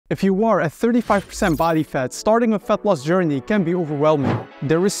If you are at 35% body fat, starting a fat loss journey can be overwhelming.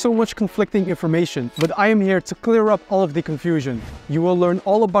 There is so much conflicting information, but I am here to clear up all of the confusion. You will learn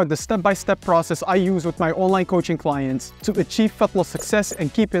all about the step-by-step process I use with my online coaching clients to achieve fat loss success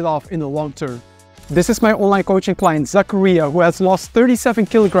and keep it off in the long term. This is my online coaching client Zakaria, who has lost 37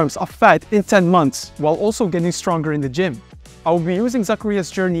 kilograms of fat in 10 months, while also getting stronger in the gym. I will be using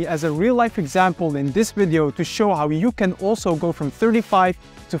Zakaria's journey as a real-life example in this video to show how you can also go from 35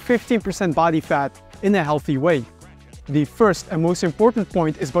 to 15% body fat in a healthy way. The first and most important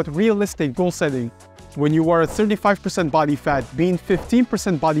point is about realistic goal setting. When you are at 35% body fat, being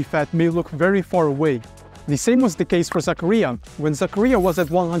 15% body fat may look very far away. The same was the case for Zakaria. When Zakaria was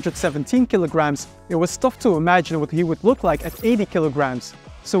at 117 kilograms, it was tough to imagine what he would look like at 80 kilograms.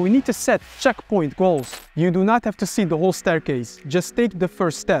 So we need to set checkpoint goals. You do not have to see the whole staircase, just take the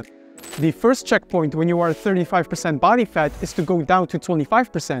first step. The first checkpoint when you are at 35% body fat is to go down to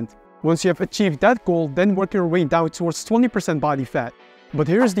 25%. Once you have achieved that goal, then work your way down towards 20% body fat. But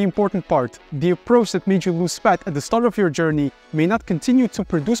here's the important part. The approach that made you lose fat at the start of your journey may not continue to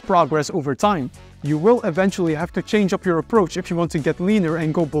produce progress over time. You will eventually have to change up your approach if you want to get leaner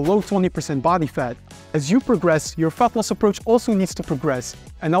and go below 20% body fat. As you progress, your fat loss approach also needs to progress,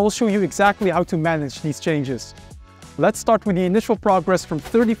 and I will show you exactly how to manage these changes. Let's start with the initial progress from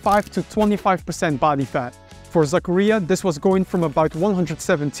 35 to 25% body fat. For Zakaria, this was going from about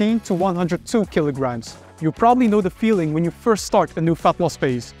 117 to 102 kilograms. You probably know the feeling when you first start a new fat loss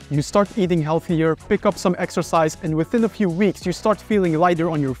phase. You start eating healthier, pick up some exercise, and within a few weeks you start feeling lighter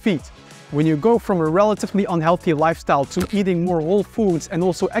on your feet. When you go from a relatively unhealthy lifestyle to eating more whole foods and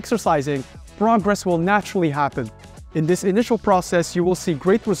also exercising, progress will naturally happen. In this initial process, you will see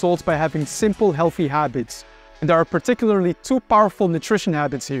great results by having simple, healthy habits. And there are particularly two powerful nutrition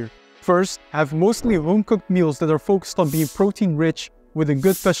habits here. First, have mostly home-cooked meals that are focused on being protein-rich with a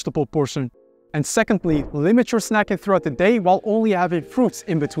good vegetable portion. And secondly, limit your snacking throughout the day while only having fruits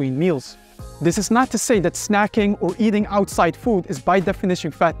in between meals. This is not to say that snacking or eating outside food is by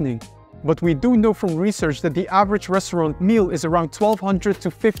definition fattening. But we do know from research that the average restaurant meal is around 1200 to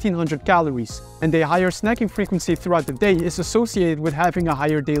 1500 calories, and a higher snacking frequency throughout the day is associated with having a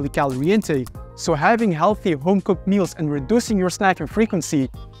higher daily calorie intake. So having healthy home-cooked meals and reducing your snacking frequency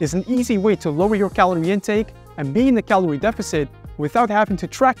is an easy way to lower your calorie intake and be in a calorie deficit without having to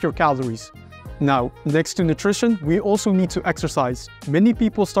track your calories. Now, next to nutrition, we also need to exercise. Many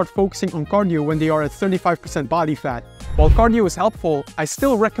people start focusing on cardio when they are at 35% body fat. While cardio is helpful, I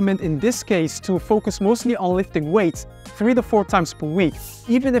still recommend in this case to focus mostly on lifting weights 3 to 4 times per week,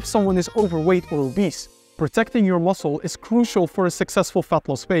 even if someone is overweight or obese. Protecting your muscle is crucial for a successful fat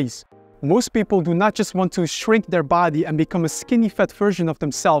loss phase. Most people do not just want to shrink their body and become a skinny fat version of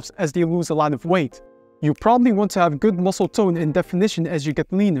themselves as they lose a lot of weight. You probably want to have good muscle tone and definition as you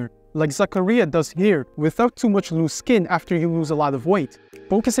get leaner, like Zakaria does here, without too much loose skin after you lose a lot of weight.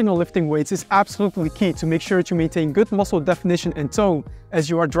 Focusing on lifting weights is absolutely key to make sure that you maintain good muscle definition and tone as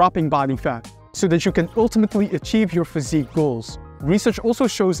you are dropping body fat, so that you can ultimately achieve your physique goals. Research also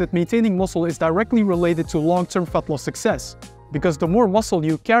shows that maintaining muscle is directly related to long-term fat loss success, because the more muscle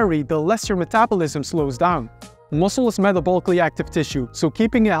you carry, the less your metabolism slows down. Muscle is metabolically active tissue, so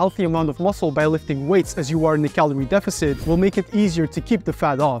keeping a healthy amount of muscle by lifting weights as you are in a calorie deficit will make it easier to keep the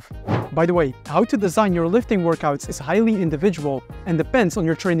fat off. By the way, how to design your lifting workouts is highly individual and depends on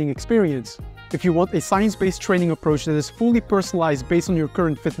your training experience. If you want a science-based training approach that is fully personalized based on your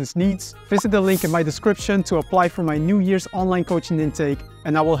current fitness needs, visit the link in my description to apply for my New Year's online coaching intake,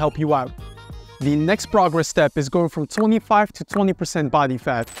 and I will help you out. The next progress step is going from 25 to 20% body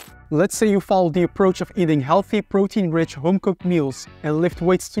fat. Let's say you follow the approach of eating healthy, protein-rich, home-cooked meals and lift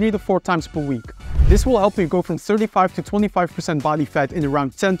weights 3 to 4 times per week. This will help you go from 35 to 25% body fat in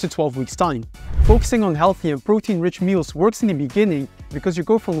around 10 to 12 weeks' time. Focusing on healthy and protein-rich meals works in the beginning because you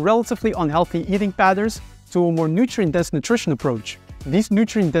go from relatively unhealthy eating patterns to a more nutrient-dense nutrition approach. These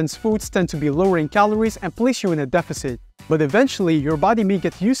nutrient-dense foods tend to be lower in calories and place you in a deficit. But eventually, your body may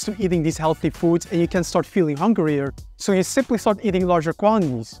get used to eating these healthy foods and you can start feeling hungrier, so you simply start eating larger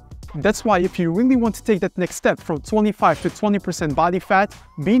quantities. That's why if you really want to take that next step from 25 to 20% body fat,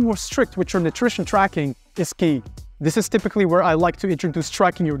 being more strict with your nutrition tracking is key. This is typically where I like to introduce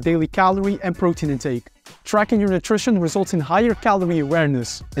tracking your daily calorie and protein intake. Tracking your nutrition results in higher calorie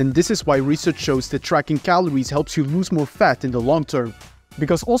awareness. And this is why research shows that tracking calories helps you lose more fat in the long term.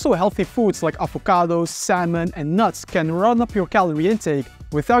 Because also healthy foods like avocados, salmon, and nuts can run up your calorie intake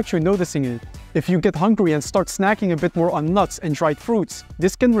without you noticing it. If you get hungry and start snacking a bit more on nuts and dried fruits,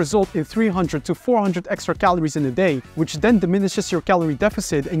 this can result in 300 to 400 extra calories in a day, which then diminishes your calorie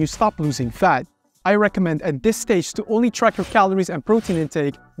deficit and you stop losing fat. I recommend at this stage to only track your calories and protein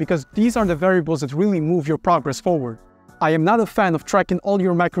intake because these are the variables that really move your progress forward. I am not a fan of tracking all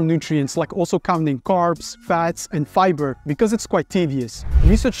your macronutrients like also counting carbs, fats, and fiber because it's quite tedious.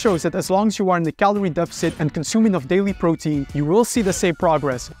 Research shows that as long as you are in a calorie deficit and consume enough daily protein, you will see the same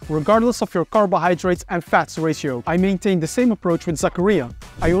progress, regardless of your carbohydrates and fats ratio. I maintain the same approach with Zakaria.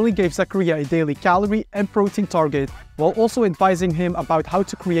 I only gave Zakaria a daily calorie and protein target while also advising him about how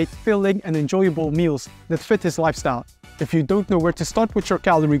to create filling and enjoyable meals that fit his lifestyle. If you don't know where to start with your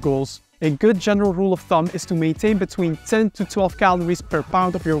calorie goals, a good general rule of thumb is to maintain between 10 to 12 calories per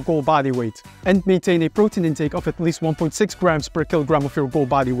pound of your goal body weight and maintain a protein intake of at least 1.6 grams per kilogram of your goal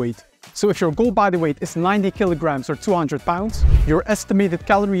body weight. So if your goal body weight is 90 kilograms or 200 pounds, your estimated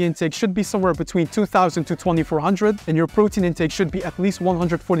calorie intake should be somewhere between 2,000 to 2,400 and your protein intake should be at least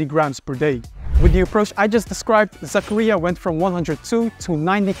 140 grams per day. With the approach I just described, Zakaria went from 102 to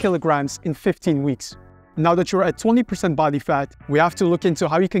 90 kilograms in 15 weeks. Now that you're at 20% body fat, we have to look into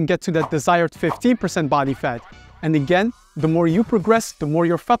how you can get to that desired 15% body fat. And again, the more you progress, the more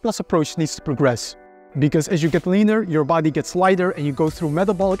your fat loss approach needs to progress. Because as you get leaner, your body gets lighter and you go through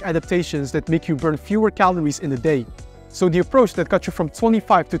metabolic adaptations that make you burn fewer calories in a day. So the approach that got you from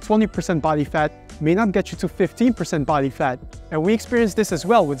 25 to 20% body fat may not get you to 15% body fat. And we experienced this as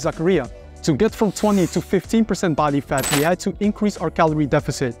well with Zakaria. To get from 20 to 15% body fat, we had to increase our calorie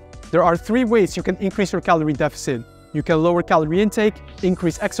deficit. There are 3 ways you can increase your calorie deficit. You can lower calorie intake,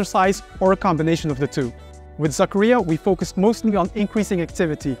 increase exercise, or a combination of the two. With Zakaria, we focused mostly on increasing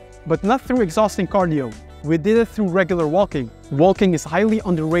activity, but not through exhausting cardio. We did it through regular walking. Walking is highly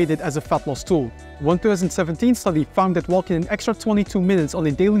underrated as a fat loss tool. One 2017 study found that walking an extra 22 minutes on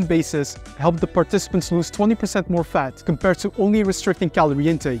a daily basis helped the participants lose 20% more fat compared to only restricting calorie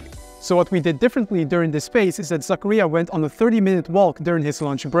intake. So what we did differently during this phase is that Zakaria went on a 30-minute walk during his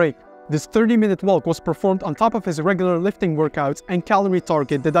lunch break. This 30-minute walk was performed on top of his regular lifting workouts and calorie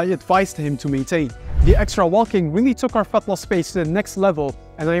target that I advised him to maintain. The extra walking really took our fat loss phase to the next level,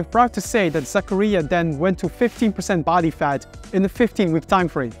 and I am proud to say that Zakaria then went to 15% body fat in a 15-week time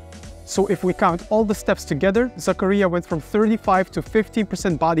frame. So if we count all the steps together, Zakaria went from 35 to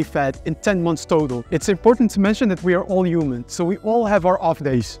 15% body fat in 10 months total. It's important to mention that we are all human, so we all have our off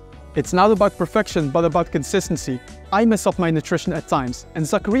days. It's not about perfection, but about consistency. I mess up my nutrition at times, and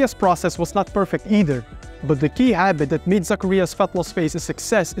Zakaria's process was not perfect either. But the key habit that made Zakaria's fat loss phase a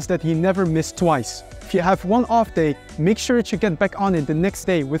success is that he never missed twice. If you have one off day, make sure that you get back on it the next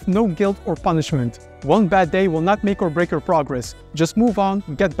day with no guilt or punishment. One bad day will not make or break your progress. Just move on,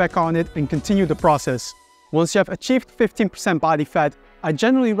 get back on it, and continue the process. Once you have achieved 15% body fat, I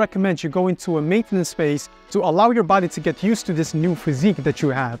generally recommend you go into a maintenance phase to allow your body to get used to this new physique that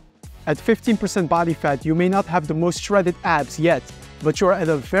you have. At 15% body fat, you may not have the most shredded abs yet, but you're at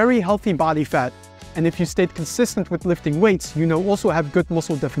a very healthy body fat. And if you stayed consistent with lifting weights, you now also have good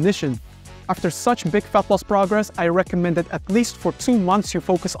muscle definition. After such big fat loss progress, I recommend that at least for 2 months you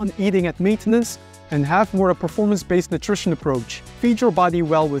focus on eating at maintenance and have more a performance-based nutrition approach. Feed your body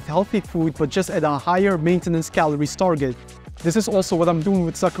well with healthy food, but just at a higher maintenance calories target. This is also what I'm doing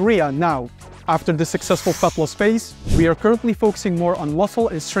with Zakaria now. After the successful fat loss phase, we are currently focusing more on muscle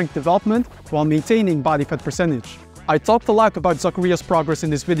and strength development while maintaining body fat percentage. I talked a lot about Zakaria's progress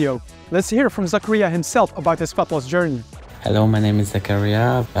in this video. Let's hear from Zakaria himself about his fat loss journey. Hello, my name is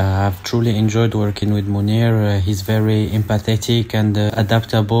Zakaria. I've truly enjoyed working with Munir. He's very empathetic and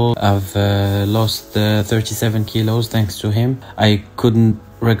adaptable. I've lost 37 kilos thanks to him. I couldn't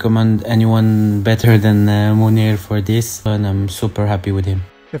recommend anyone better than Munir for this, and I'm super happy with him.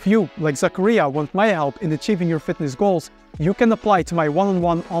 If you, like Zakaria, want my help in achieving your fitness goals, you can apply to my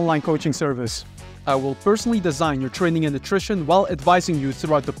one-on-one online coaching service. I will personally design your training and nutrition while advising you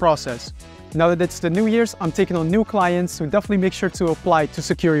throughout the process. Now that it's the New Year's, I'm taking on new clients, so definitely make sure to apply to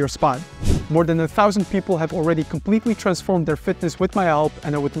secure your spot. More than 1,000 people have already completely transformed their fitness with my help,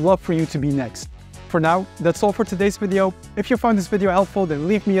 and I would love for you to be next. For now, that's all for today's video. If you found this video helpful, then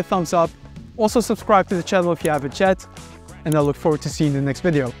leave me a thumbs up. Also subscribe to the channel if you haven't yet, and I look forward to seeing you in the next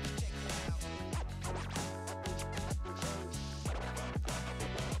video.